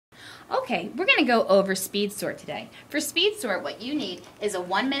Okay, we're going to go over speed sort today. For speed sort, what you need is a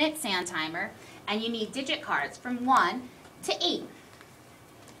 1-minute sand timer, and you need digit cards from 1 to 8.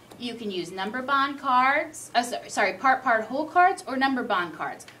 You can use number bond cards, part whole cards or number bond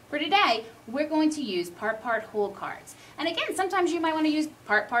cards. For today, we're going to use part whole cards. And again, sometimes you might want to use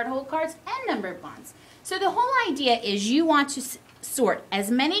part whole cards and number bonds. So the whole idea is you want to sort as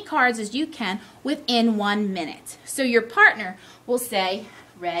many cards as you can within 1 minute. So your partner will say,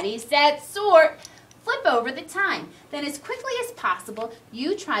 ready, set, sort, flip over the time. Then as quickly as possible,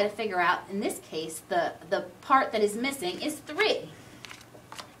 you try to figure out, in this case, the part that is missing is 3.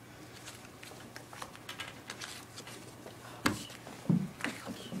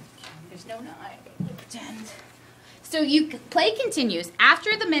 There's no 9. So play continues.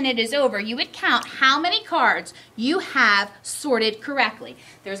 After the minute is over, you would count how many cards you have sorted correctly.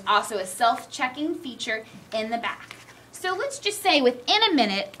 There's also a self-checking feature in the back. So let's just say within a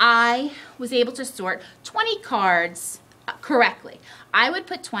minute, I was able to sort 20 cards correctly. I would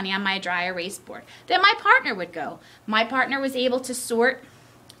put 20 on my dry erase board. Then my partner would go. My partner was able to sort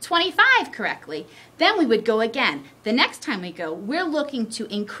 25 correctly. Then we would go again. The next time we go, we're looking to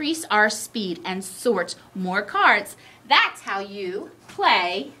increase our speed and sort more cards. That's how you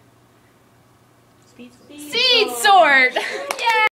play speed sort. Yay!